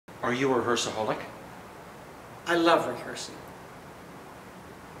Are you a rehearsaholic? I love rehearsing.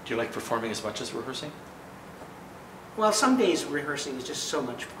 Do you like performing as much as rehearsing? Well, some days rehearsing is just so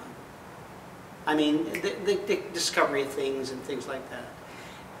much fun. I mean, the discovery of things and things like that.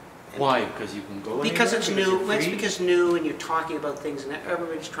 Why? Because you can go because it's anywhere? new. It's because new, and you're talking about things, and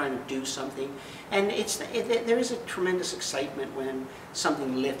everybody's trying to do something, and there is a tremendous excitement when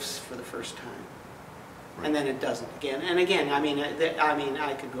something lifts for the first time, right. And then it doesn't again and again. I mean,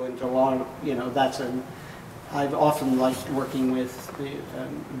 I could go into a lot of, you know, I've often liked working with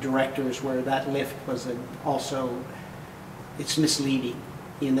directors where that lift was also, it's misleading,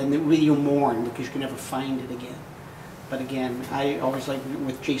 and then you mourn because you can never find it again. But again, I always like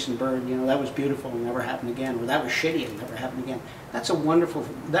with Jason Byrne, you know, that was beautiful and never happened again, or that was shitty and never happened again. That was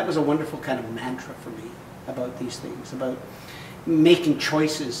a wonderful kind of mantra for me about these things, about making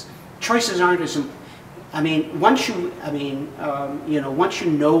choices. Choices aren't as, I mean, once you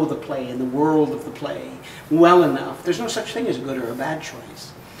know the play and the world of the play well enough, there's no such thing as a good or a bad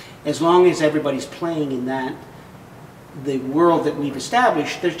choice. As long as everybody's playing in the world that we've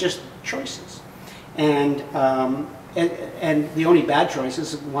established, there's just choices. And the only bad choice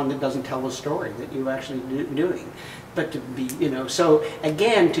is one that doesn't tell the story that you're actually doing. But to be, you know, so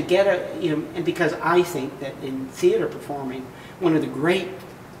again, to get and because I think that in theater performing, one of the great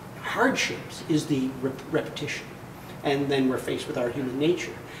hardships is the repetition. And then we're faced with our human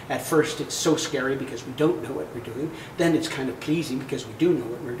nature. At first it's so scary because we don't know what we're doing. Then it's kind of pleasing because we do know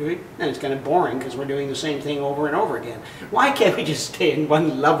what we're doing. Then it's kind of boring because we're doing the same thing over and over again. Why can't we just stay in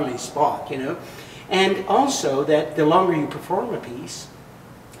one lovely spot, you know? And also that the longer you perform a piece,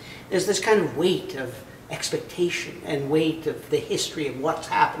 there's this kind of weight of expectation and weight of the history of what's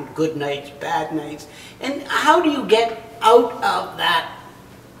happened, good nights, bad nights. And how do you get out of that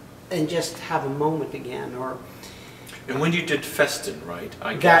and just have a moment again? And when you did Festin, right?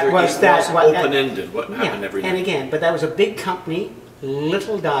 I that gather was it that was open-ended. What happened every night? And again, but that was a big company,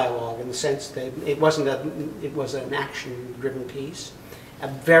 little dialogue in the sense that it was an action-driven piece, a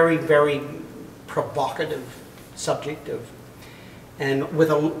very, very provocative subject and with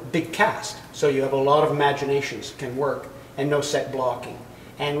a big cast, so you have a lot of imaginations can work, and no set blocking,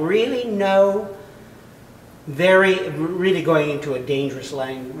 and really really going into a dangerous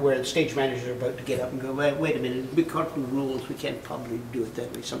line where the stage managers are about to get up and go, wait a minute, because of the rules we can't probably do it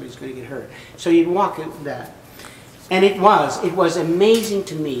that way, somebody's going to get hurt. So you'd walk into that. And it was amazing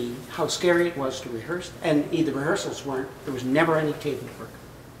to me how scary it was to rehearse, and the rehearsals there was never any table work.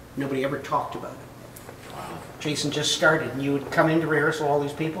 Nobody ever talked about it. Wow. Jason just started, and you would come into rehearsal, all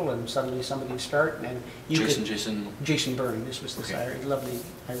these people, and suddenly somebody would start, and Jason Byrne, this was this lovely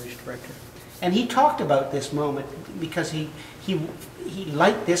Irish director. And he talked about this moment because he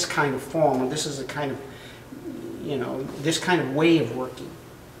liked this kind of form, and this is a kind of, you know, this kind of way of working.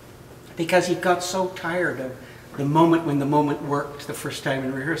 Because he got so tired of the moment when the moment worked the first time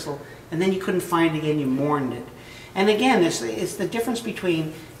in rehearsal, and then you couldn't find it again, you mourned it. And again, it's the difference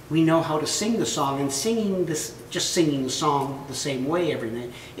between we know how to sing the song and just singing the song the same way every night.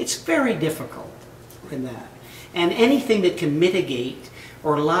 It's very difficult in that. And anything that can mitigate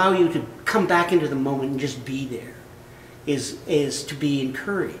or allow you to come back into the moment and just be there is to be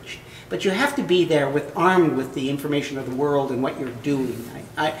encouraged. But you have to be there armed with the information of the world and what you're doing,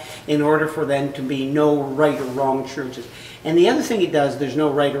 in order for them to be no right or wrong choices. And the other thing it does, there's no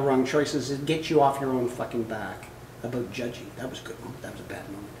right or wrong choices, it gets you off your own fucking back about judging. That was a good moment, that was a bad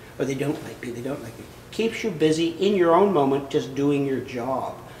moment. Or they don't like me, they don't like me. Keeps you busy in your own moment just doing your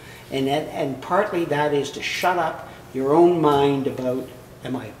job. And partly that is to shut up your own mind about,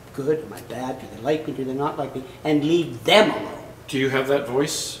 am I good, am I bad, do they like me, do they not like me, and leave them alone. Do you have that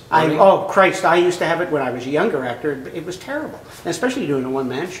voice? Oh Christ, I used to have it when I was a younger actor. It was terrible, and especially doing a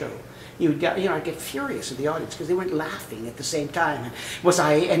one-man show. I'd get furious at the audience because they weren't laughing at the same time.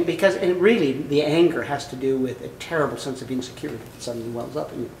 And really the anger has to do with a terrible sense of insecurity that suddenly wells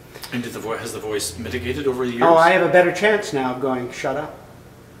up in you. And has the voice mitigated over the years? Oh, I have a better chance now of going, shut up.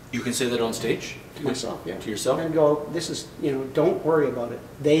 You can say that on stage? To myself, yeah. To yourself? And go, this is, don't worry about it.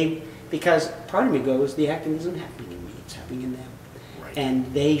 Because part of me goes, the acting isn't happening in me, it's happening in them. Right.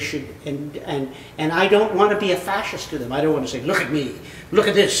 And they should, and I don't want to be a fascist to them. I don't want to say, look at me, look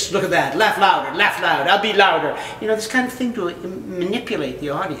at this, look at that, laugh loud, I'll be louder. This kind of thing to manipulate the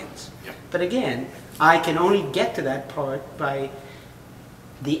audience. Yep. But again, I can only get to that part by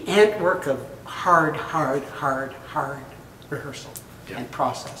the ant work of hard rehearsal. Yep. And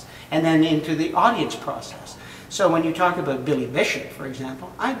process. And then into the audience process. So when you talk about Billy Bishop, for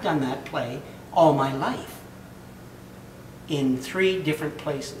example, I've done that play all my life in 3 different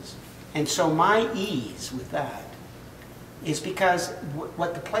places. And so my ease with that is because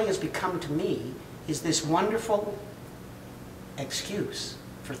what the play has become to me is this wonderful excuse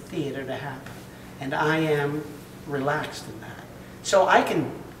for theater to happen. And I am relaxed in that. So I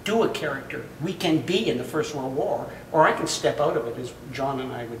can do a character. We can be in the First World War, or I can step out of it, as John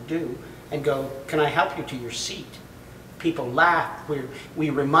and I would do, and go, can I help you to your seat? People laugh. We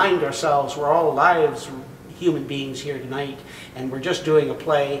remind ourselves we're all lives, human beings here tonight, and we're just doing a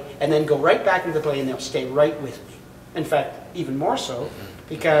play, and then go right back into the play, and they'll stay right with me. In fact, even more so,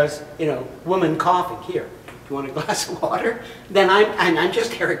 because, you know, woman coughing, here, do you want a glass of water? Then I'm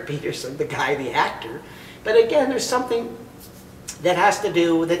just Eric Peterson, the guy, the actor. But again, there's something that has to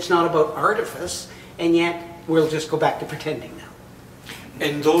do, that's not about artifice, and yet we'll just go back to pretending now.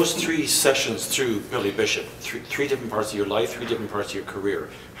 And those 3 sessions through Billy Bishop, three different parts of your life, 3 different parts of your career,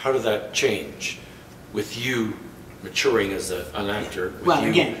 how did that change with you maturing as an actor? Well,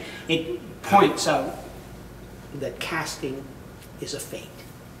 again, it points out that casting is a fate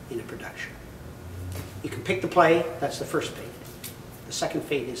in a production. You can pick the play, that's the first fate. The second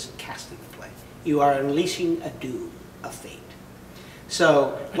fate is casting the play. You are unleashing a doom, a fate.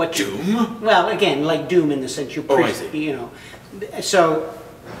 So what doom? Well, again, like doom in the sense you you know. So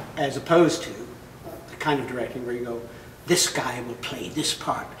as opposed to the kind of directing where you go, this guy will play this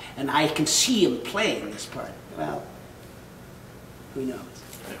part, and I can see him playing this part. Well, who knows?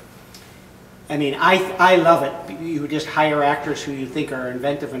 I mean, I love it. You just hire actors who you think are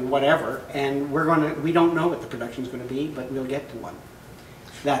inventive and whatever, and we don't know what the production's going to be, but we'll get to one.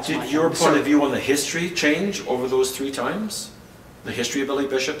 That's Did your point of view on the history change over those 3 times? The history of Billy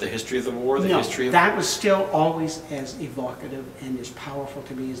Bishop, the history of the war, the history of... that was still always as evocative and as powerful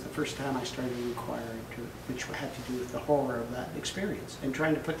to me as the first time I started inquiring to, which had to do with the horror of that experience and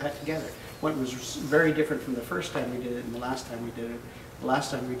trying to put that together. What was very different from the first time we did it and the last time we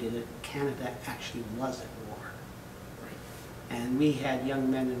did it, Canada actually was at war. Right. And we had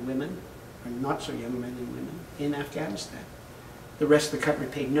young men and women, or not so young men and women, in Afghanistan. The rest of the country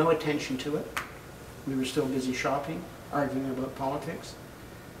paid no attention to it. We were still busy shopping, arguing about politics,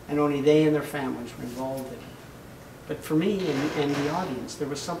 and only they and their families were involved in it. But for me and the audience, there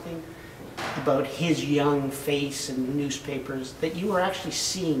was something about his young face in the newspapers that you were actually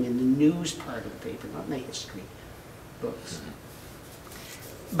seeing in the news part of the paper, not in the history books.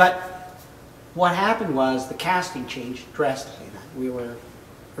 But what happened was the casting changed drastically then. We were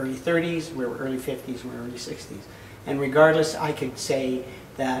early 30s, we were early 50s, we were early 60s. And regardless, I could say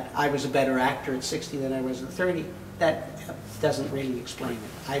that I was a better actor at 60 than I was at 30. That doesn't really explain it.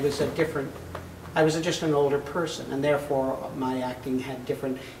 I was just an older person, and therefore my acting had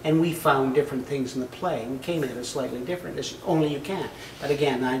different, and we found different things in the play. We came at it slightly different, as only you can. But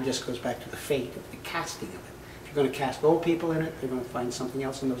again, that just goes back to the fate of the casting of it. If you're going to cast old people in it, they're going to find something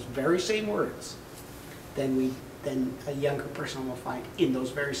else in those very same words than a younger person will find in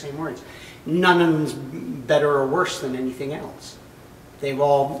those very same words. None of them's better or worse than anything else. They've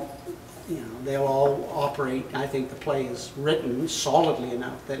all, you know, they'll all operate. I think the play is written solidly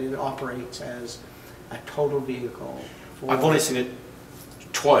enough that it operates as a total vehicle. I've only seen it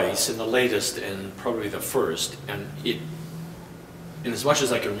twice, in the latest and probably the first, and it, in as much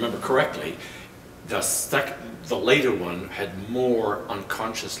as I can remember correctly, the later one had more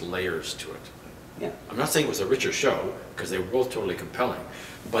unconscious layers to it. Yeah. I'm not saying it was a richer show, because they were both totally compelling,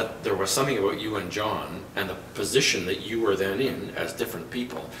 but there was something about you and John and the position that you were then in as different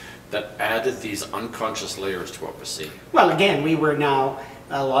people that added these unconscious layers to what was seen. Well, again, we were now,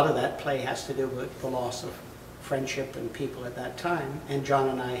 a lot of that play has to do with the loss of friendship and people at that time, and John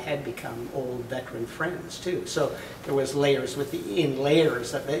and I had become old veteran friends too. So there was layers within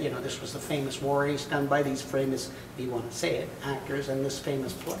layers that, you know, this was the famous warriors done by these famous, if you want to say it, actors, and this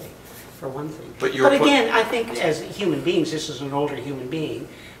famous play, for one thing. But again, I think as human beings, this is an older human being.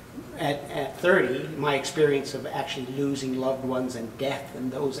 At 30, my experience of actually losing loved ones and death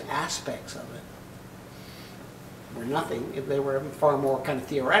and those aspects of it were nothing. They were far more kind of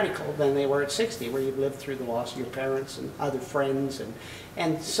theoretical than they were at 60, where you've lived through the loss of your parents and other friends,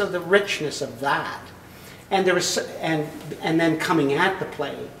 and so the richness of that, and there was and then coming at the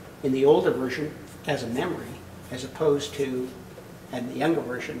play in the older version as a memory, as opposed to, and the younger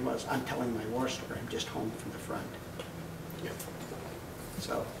version was, I'm telling my war story. I'm just home from the front. Yeah.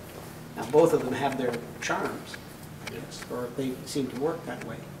 So now both of them have their charms, I guess, or they seem to work that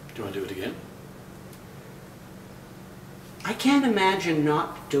way. Do you want to do it again? I can't imagine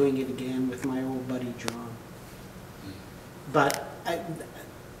not doing it again with my old buddy John. But I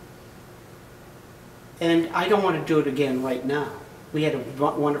don't want to do it again right now. We had a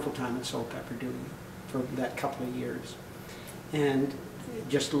wonderful time at Soul Pepper doing it for that couple of years, and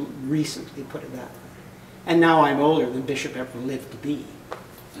just recently put it that way. And now I'm older than Bishop ever lived to be.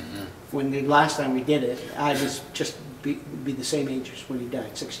 When the last time we did it, I was just be the same age as when he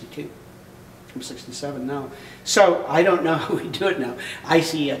died, 62. I'm 67 now. So I don't know how we do it now. I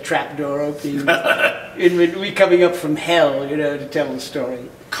see a trap door opening and we coming up from hell, you know, to tell the story.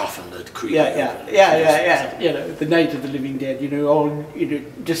 Coffin lid creepy. Yeah. You know, the Night of the Living Dead, you know, all, you know,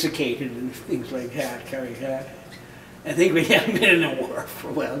 desiccated and things like that, carry that. I think we haven't been in a war for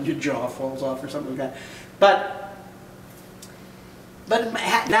a while. Your jaw falls off or something like that. But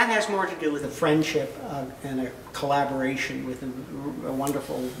that has more to do with a friendship and a collaboration with a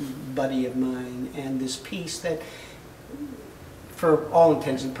wonderful buddy of mine, and this piece that, for all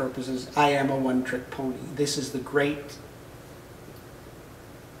intents and purposes, I am a one-trick pony. This is the great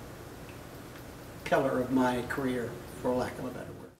pillar of my career, for lack of a better word.